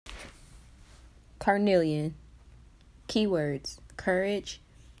Carnelian. Keywords: courage,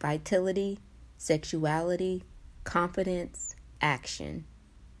 vitality, sexuality, confidence, action.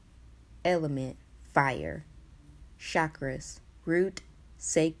 Element: fire. Chakras: root,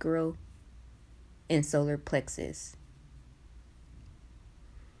 sacral, and solar plexus.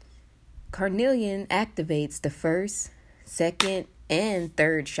 Carnelian activates the first, second, and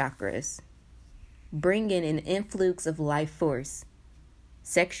third chakras, bringing an influx of life force,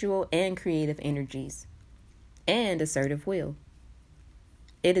 sexual and creative energies, and assertive will.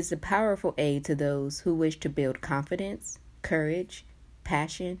 It is a powerful aid to those who wish to build confidence, courage,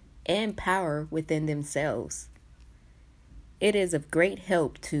 passion, and power within themselves. It is of great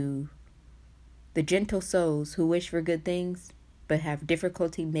help to the gentle souls who wish for good things but have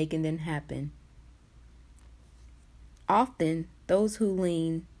difficulty making them happen. Often, those who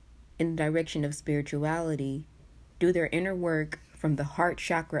lean in the direction of spirituality do their inner work from the heart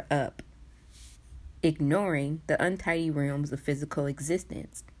chakra up, ignoring the untidy realms of physical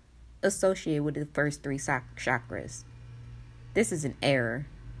existence associated with the first three chakras. This is an error,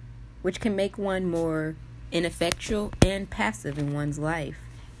 which can make one more ineffectual and passive in one's life.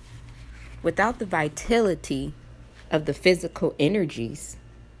 Without the vitality of the physical energies,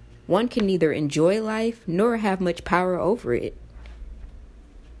 one can neither enjoy life nor have much power over it.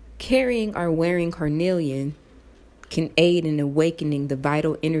 Carrying or wearing carnelian can aid in awakening the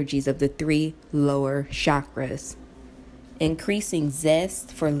vital energies of the three lower chakras, increasing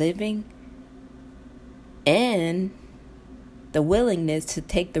zest for living and the willingness to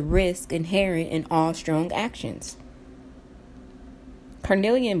take the risk inherent in all strong actions.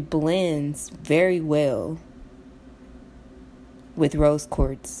 Carnelian blends very well with rose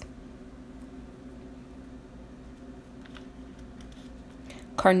quartz.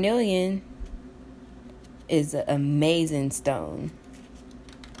 Carnelian is an amazing stone.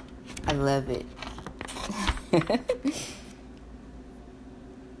 I love it.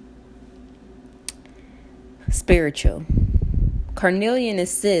 Spiritual. Carnelian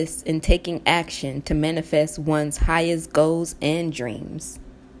assists in taking action to manifest one's highest goals and dreams.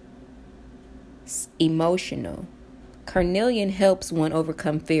 Emotional. Carnelian helps one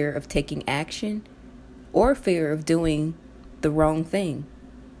overcome fear of taking action or fear of doing the wrong thing.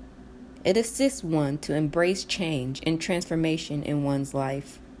 It assists one to embrace change and transformation in one's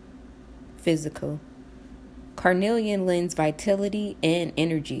life. Physical. Carnelian lends vitality and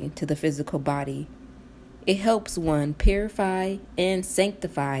energy to the physical body. It helps one purify and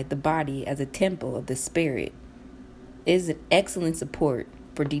sanctify the body as a temple of the spirit. It is an excellent support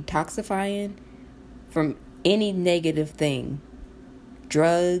for detoxifying from any negative thing,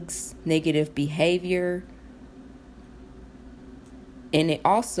 drugs, negative behavior, and it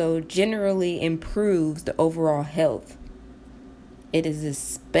also generally improves the overall health. It is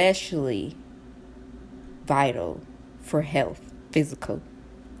especially vital for health, physical.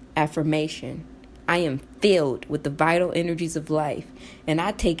 Affirmation. I am filled with the vital energies of life, and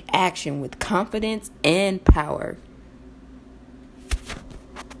I take action with confidence and power.